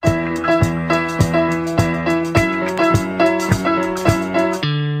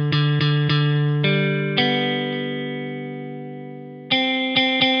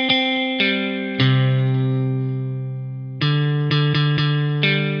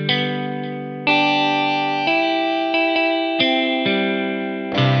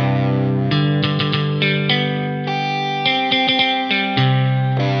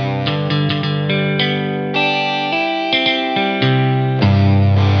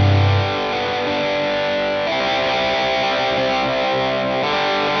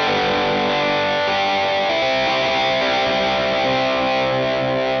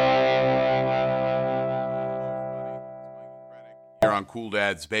Cool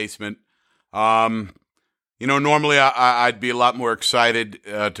Dad's Basement. Normally I'd be a lot more excited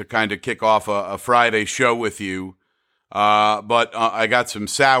to kind of kick off a Friday show with you, but I got some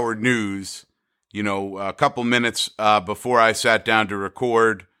sour news. A couple minutes before I sat down to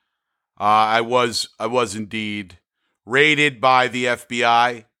record, I was indeed raided by the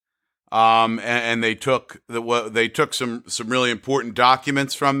FBI, and they took some really important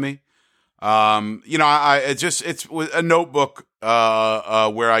documents from me. It's a notebook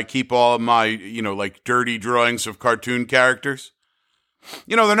where I keep all of my, like dirty drawings of cartoon characters.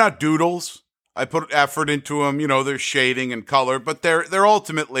 They're not doodles. I put effort into them. They're shading and color, but they're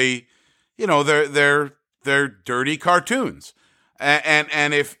ultimately, they're dirty cartoons.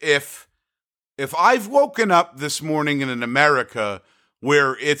 And if I've woken up this morning in America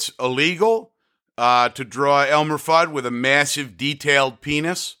where it's illegal to draw Elmer Fudd with a massive detailed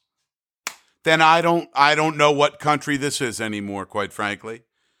penis, then I don't know what country this is anymore, quite frankly.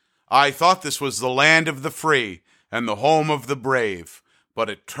 I thought this was the land of the free and the home of the brave, but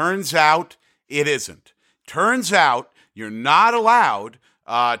it turns out it isn't. Turns out you're not allowed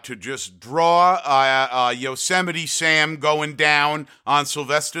to just draw Yosemite Sam going down on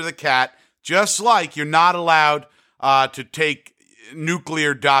Sylvester the Cat, just like you're not allowed to take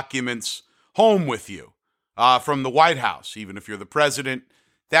nuclear documents home with you from the White House, even if you're the president.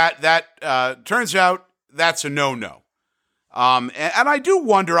 That turns out that's a no-no. And I do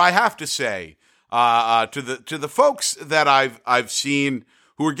wonder, I have to say, to the folks that I've seen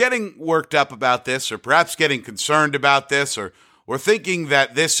who are getting worked up about this, or perhaps getting concerned about this, or thinking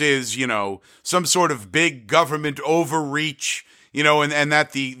that this is, some sort of big government overreach, and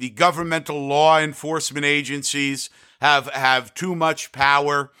that the governmental law enforcement agencies have too much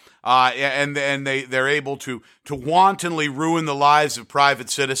power. And they're able to wantonly ruin the lives of private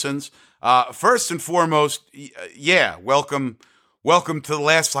citizens. First and foremost, welcome to the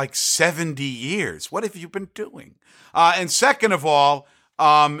last 70 years. What have you been doing? And second of all,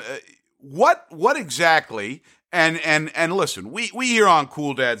 what exactly? And listen, we here on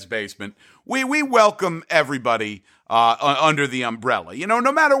Cool Dad's Basement, we welcome everybody under the umbrella.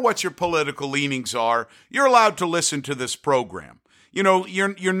 No matter what your political leanings are, you're allowed to listen to this program.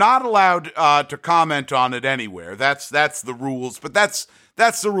 You're not allowed to comment on it anywhere. That's the rules, but that's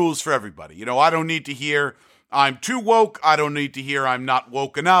the rules for everybody. I don't need to hear I'm too woke. I don't need to hear I'm not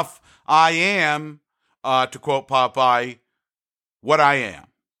woke enough. I am, to quote Popeye, what I am.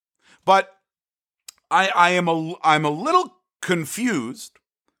 But I'm a little confused,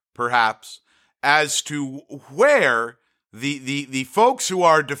 perhaps, as to where the folks who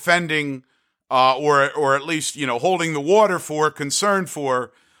are defending or at least, holding the water for, concern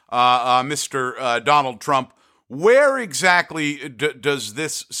for Mr. Donald Trump, where exactly does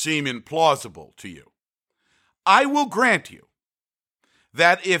this seem implausible to you? I will grant you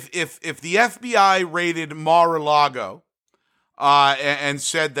that if the FBI raided Mar-a-Lago and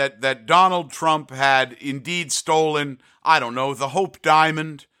said that Donald Trump had indeed stolen, I don't know, the Hope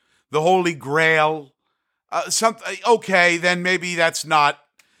Diamond, the Holy Grail, something, okay, then maybe that's not.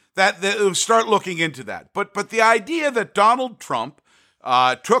 That start looking into that. But the idea that Donald Trump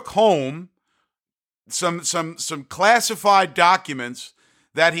took home some classified documents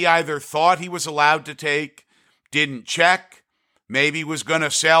that he either thought he was allowed to take, didn't check, maybe was going to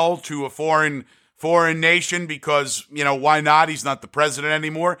sell to a foreign nation because, why not? He's not the president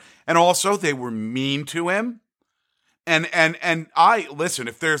anymore. And also they were mean to him. And listen,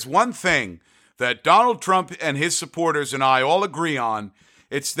 if there's one thing that Donald Trump and his supporters and I all agree on,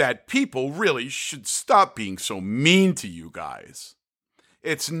 it's that people really should stop being so mean to you guys.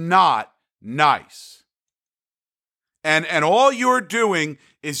 It's not nice. And all you're doing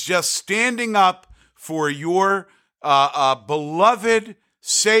is just standing up for your beloved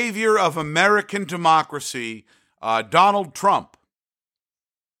savior of American democracy, Donald Trump.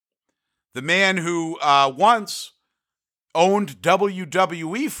 The man who once owned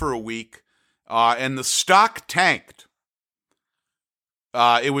WWE for a week, and the stock tanked.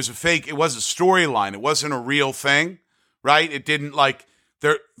 It was a fake. It was a storyline. It wasn't a real thing, right? It didn't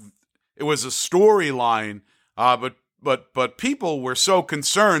it was a storyline, but people were so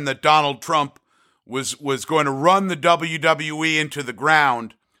concerned that Donald Trump was going to run the WWE into the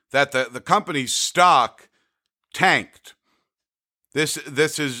ground that the company's stock tanked. This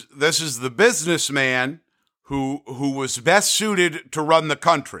is the businessman who was best suited to run the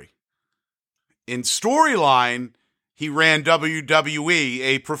country. In storyline, he ran WWE,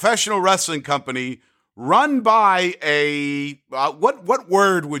 a professional wrestling company run by a what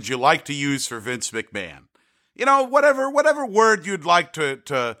word would you like to use for Vince McMahon? Whatever word you'd like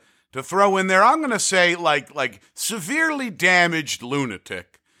to to throw in there. I'm going to say like severely damaged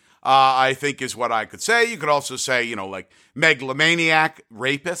lunatic. I think is what I could say. You could also say, like megalomaniac,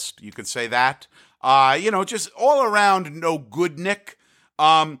 rapist. You could say that. Just all around no good Nick.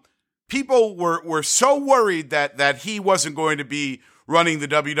 People were so worried that he wasn't going to be running the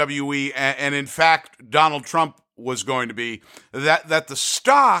WWE, and in fact, Donald Trump was going to be, that the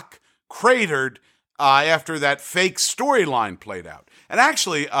stock cratered after that fake storyline played out. And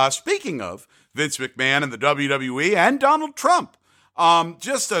actually, speaking of Vince McMahon and the WWE and Donald Trump,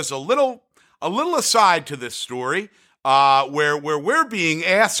 just as a little aside to this story, where we're being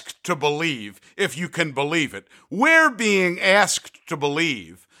asked to believe, if you can believe it, we're being asked to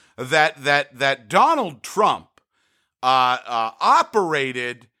believe that Donald Trump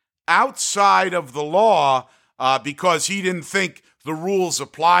operated outside of the law because he didn't think the rules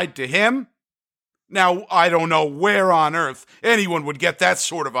applied to him. Now, I don't know where on earth anyone would get that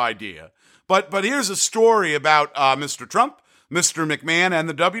sort of idea. But here's a story about Mr. Trump, Mr. McMahon, and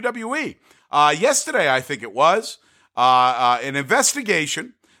the WWE. Yesterday, I think it was, an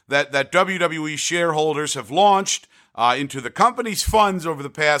investigation that WWE shareholders have launched into the company's funds over the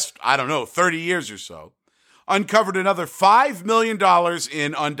past, 30 years or so, uncovered another $5 million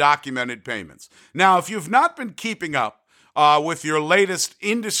in undocumented payments. Now, if you've not been keeping up with your latest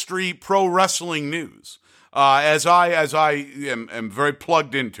industry pro wrestling news, as I am very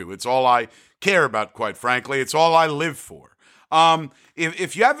plugged into, it's all I care about, quite frankly. It's all I live for.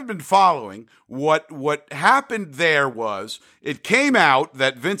 If you haven't been following, what happened there was it came out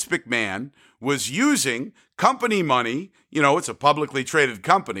that Vince McMahon was using company money. It's a publicly traded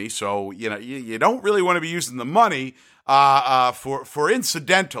company, so you don't really want to be using the money for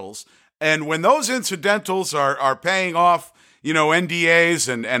incidentals. And when those incidentals are paying off, NDAs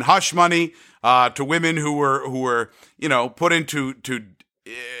and hush money to women who were put into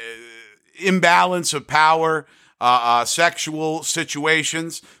imbalance of power, sexual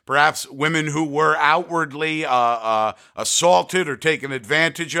situations, perhaps women who were outwardly assaulted or taken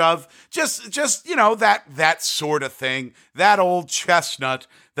advantage of, just that sort of thing, that old chestnut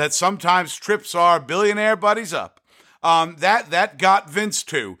that sometimes trips our billionaire buddies up. That got Vince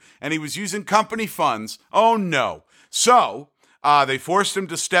too, and he was using company funds. Oh no. So, they forced him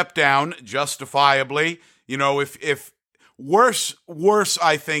to step down justifiably. If worse,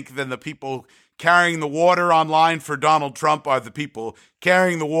 I think, than the people carrying the water online for Donald Trump are the people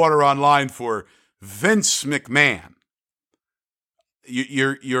carrying the water online for Vince McMahon.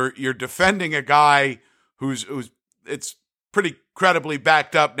 You're defending a guy who's it's pretty credibly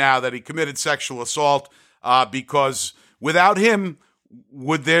backed up now that he committed sexual assault, because without him,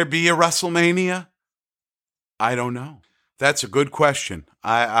 would there be a WrestleMania? I don't know. That's a good question.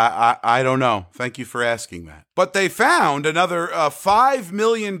 I don't know. Thank you for asking that. But they found another $5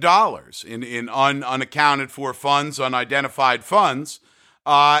 million in unaccounted for funds, unidentified funds,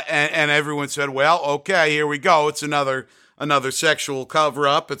 and everyone said, "Well, okay, here we go. It's another sexual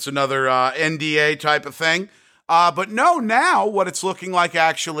cover-up. It's another NDA type of thing." But no, now what it's looking like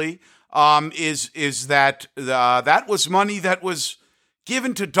actually is that that was money that was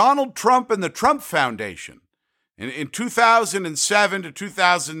given to Donald Trump and the Trump Foundation. In 2007 to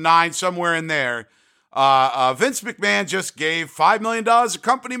 2009, somewhere in there, Vince McMahon just gave $5 million of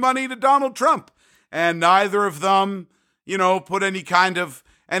company money to Donald Trump, and neither of them, put any kind of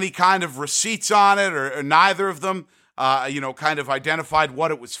receipts on it, or neither of them, kind of identified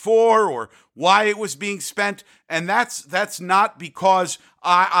what it was for or why it was being spent. And that's not because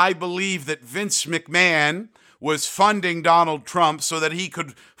I believe that Vince McMahon was funding Donald Trump so that he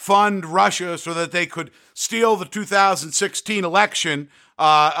could fund Russia so that they could steal the 2016 election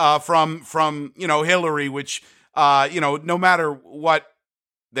from Hillary, which no matter what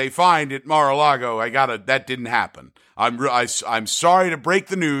they find at Mar-a-Lago, that didn't happen. I'm sorry to break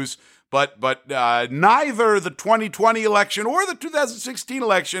the news, but neither the 2020 election or the 2016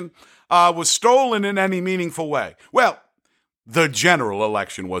 election was stolen in any meaningful way. Well, the general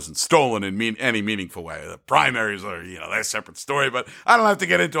election wasn't stolen in any meaningful way. The primaries are, they're a separate story, but I don't have to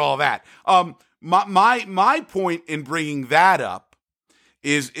get into all that. My point in bringing that up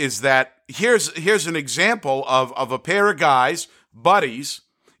is that here's an example of a pair of guys, buddies,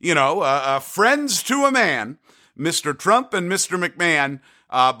 friends to a man. Mr. Trump and Mr. McMahon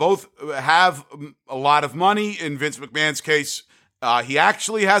both have a lot of money. In Vince McMahon's case, he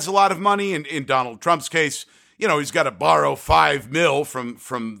actually has a lot of money. In Donald Trump's case, he's got to borrow $5 million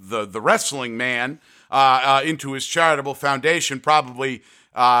from the wrestling man into his charitable foundation, probably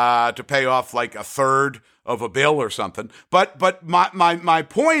to pay off like a third of a bill or something. But my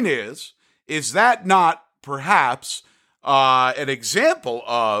point is that not perhaps an example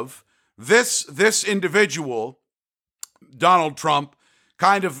of this individual, Donald Trump,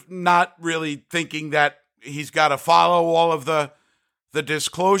 kind of not really thinking that he's got to follow all of the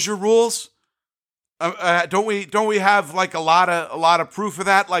disclosure rules. Don't we have like a lot of proof of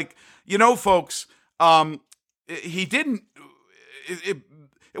that? Like, folks, he didn't. It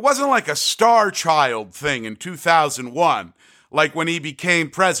wasn't like a star child thing in 2001, like when he became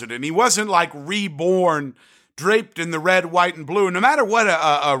president. He wasn't like reborn, draped in the red, white, and blue. No matter what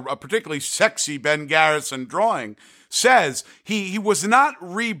a particularly sexy Ben Garrison drawing says, he was not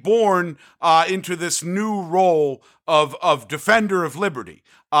reborn into this new role of defender of liberty.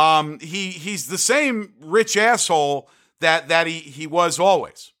 He's the same rich asshole that he was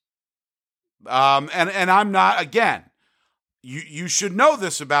always. And I'm not, again, you should know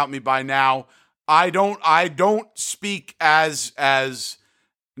this about me by now. I don't speak as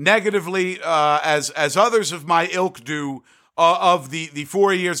negatively as others of my ilk do of the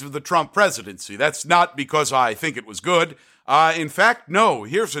 4 years of the Trump presidency. That's not because I think it was good. In fact, no.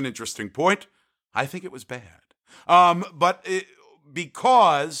 Here's an interesting point. I think it was bad.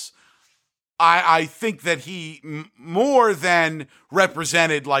 Because I think that he more than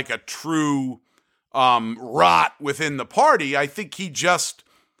represented like a true rot within the party. I think he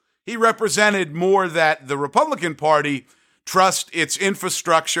represented more that the Republican Party trust its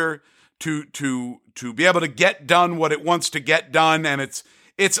infrastructure to be able to get done what it wants to get done, and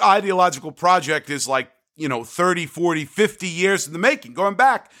its ideological project is like 30, 40, 50 years in the making, going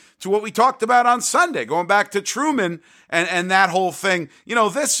back to what we talked about on Sunday, going back to Truman and that whole thing.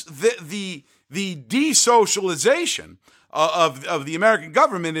 The desocialization of the American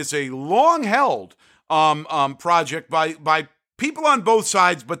government is a long held project by people on both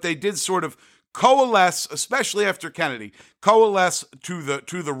sides, but they did sort of coalesce, especially after Kennedy, coalesce to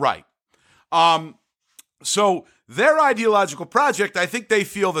the right. So their ideological project, I think they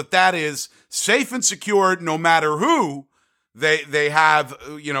feel that is safe and secure no matter who they have,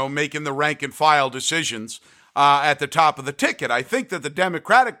 making the rank and file decisions at the top of the ticket. I think that the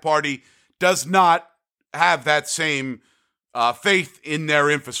Democratic Party does not have that same faith in their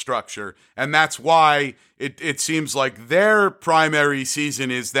infrastructure, and that's why it seems like their primary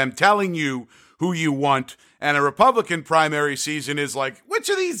season is them telling you who you want, and a Republican primary season is like, which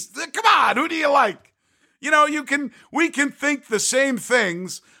of these, come on, who do you like? We can think the same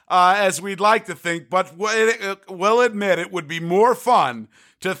things as we'd like to think, but we'll admit it would be more fun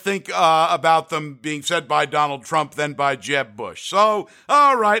to think about them being said by Donald Trump than by Jeb Bush. So,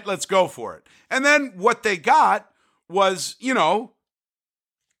 all right, let's go for it. And then what they got was,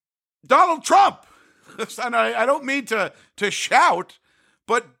 Donald Trump. And I don't mean to shout,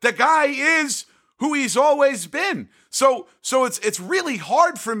 but the guy is who he's always been. So it's really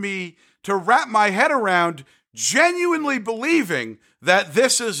hard for me to wrap my head around genuinely believing that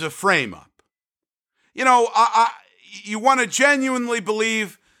this is a frame-up. You want to genuinely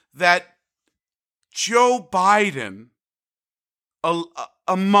believe that Joe Biden,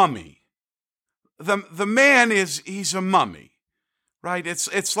 a mummy, the man he's a mummy, right?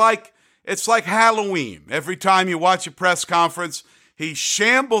 It's like Halloween. Every time you watch a press conference, he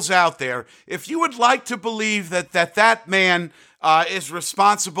shambles out there. If you would like to believe that man is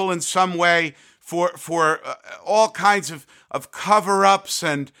responsible in some way for all kinds of cover-ups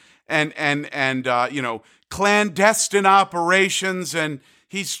and clandestine operations, and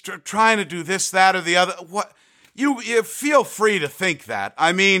he's trying to do this, that, or the other. What you feel free to think that.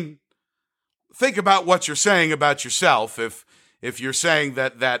 I mean, think about what you're saying about yourself. If you're saying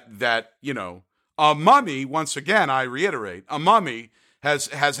that a mummy, once again, I reiterate, a mummy has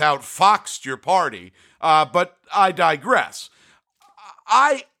outfoxed your party. But I digress.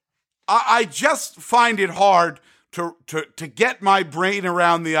 I just find it hard to get my brain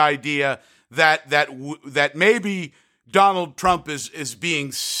around the idea that maybe Donald Trump is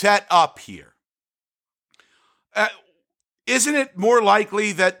being set up here. Isn't it more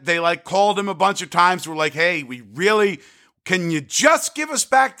likely that they called him a bunch of times? Were like, hey, can you just give us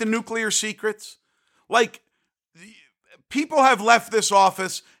back the nuclear secrets? People have left this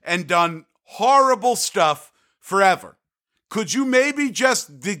office and done horrible stuff forever. Could you maybe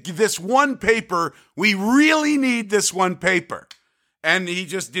just this one paper? We really need this one paper. And he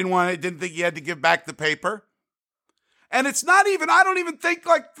just didn't think he had to give back the paper. And it's not even, I don't even think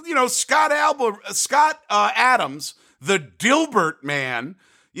Scott Adams, the Dilbert man,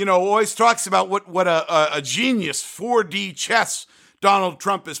 always talks about what a genius 4D chess Donald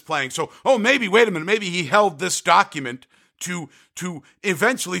Trump is playing. So, maybe he held this document to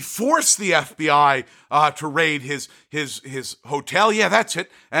eventually force the FBI to raid his hotel. Yeah, that's it.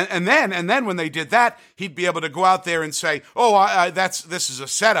 And then when they did that, he'd be able to go out there and say, "Oh, this is a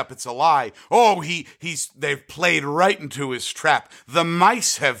setup. It's a lie. Oh, they've played right into his trap. The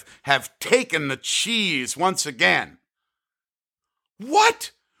mice have taken the cheese once again."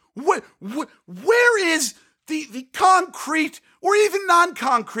 What? Where is the concrete or even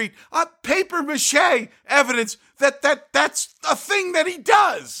non-concrete paper mache evidence that's a thing that he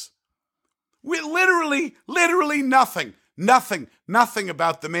does? Literally nothing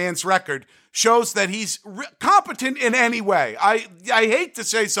about the man's record shows that he's competent in any way. I hate to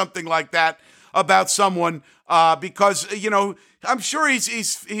say something like that about someone because I'm sure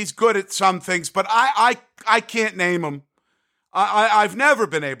he's good at some things, but I can't name him. I've never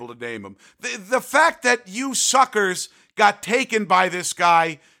been able to name him. The fact that you suckers got taken by this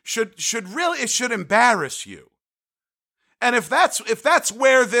guy should embarrass you. And if that's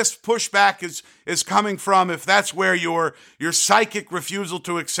where this pushback is coming from, if that's where your psychic refusal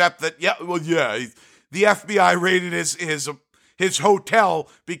to accept that, the FBI raided his hotel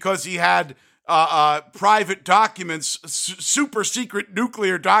because he had private documents, super secret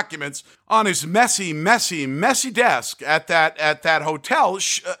nuclear documents on his messy desk at that hotel.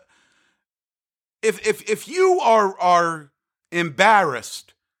 If you are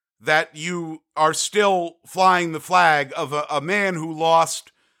embarrassed that you are still flying the flag of a man who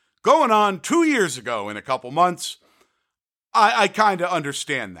lost going on 2 years ago in a couple months, I kind of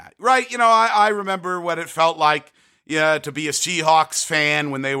understand that, right? I remember what it felt like. Yeah, to be a Seahawks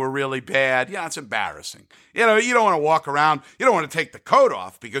fan when they were really bad. Yeah, it's embarrassing. You don't want to walk around. You don't want to take the coat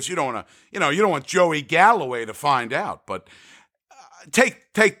off because you don't want to. You don't want Joey Galloway to find out. But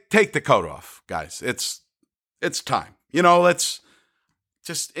take the coat off, guys. It's time. Let's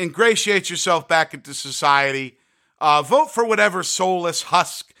just ingratiate yourself back into society. Vote for whatever soulless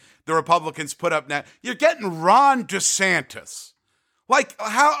husk the Republicans put up now. You're getting Ron DeSantis. Like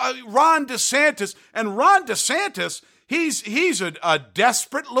how Ron DeSantis, he's a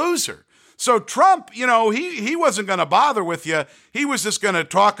desperate loser. So Trump, he wasn't going to bother with you. He was just going to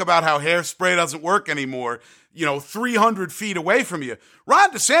talk about how hairspray doesn't work anymore, 300 feet away from you.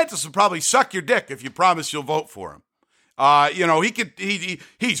 Ron DeSantis will probably suck your dick if you promise you'll vote for him.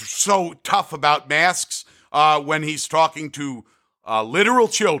 He's so tough about masks when he's talking to literal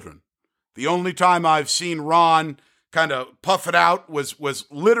children. The only time I've seen Ron kind of puff it out was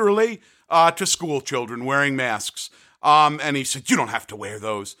literally to school children wearing masks. And he said, "You don't have to wear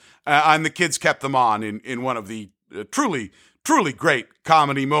those." And the kids kept them on in one of the truly great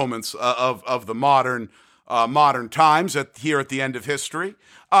comedy moments of the modern times here at the end of history.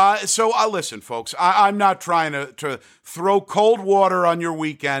 So listen, folks, I'm not trying to throw cold water on your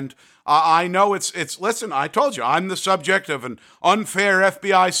weekend. I know it's listen, I told you, I'm the subject of an unfair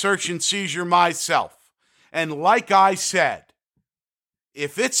FBI search and seizure myself. And like I said,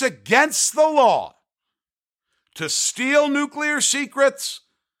 if it's against the law to steal nuclear secrets,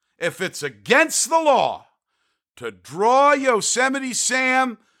 if it's against the law to draw Yosemite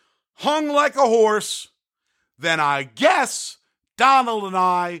Sam hung like a horse, then I guess Donald and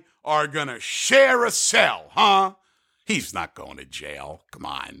I are going to share a cell, huh? He's not going to jail. Come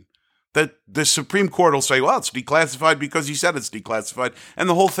on. The Supreme Court will say, well, it's declassified because he said it's declassified, and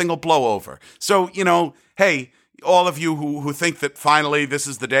the whole thing will blow over. So, hey, all of you who think that finally this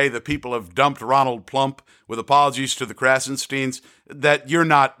is the day that people have dumped Ronald Plump, with apologies to the Krasensteins, that you're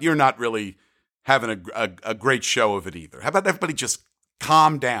not really having a great show of it either. How about everybody just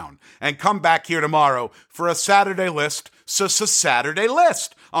calm down and come back here tomorrow for a Saturday list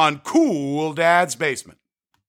on Cool Dad's Basement.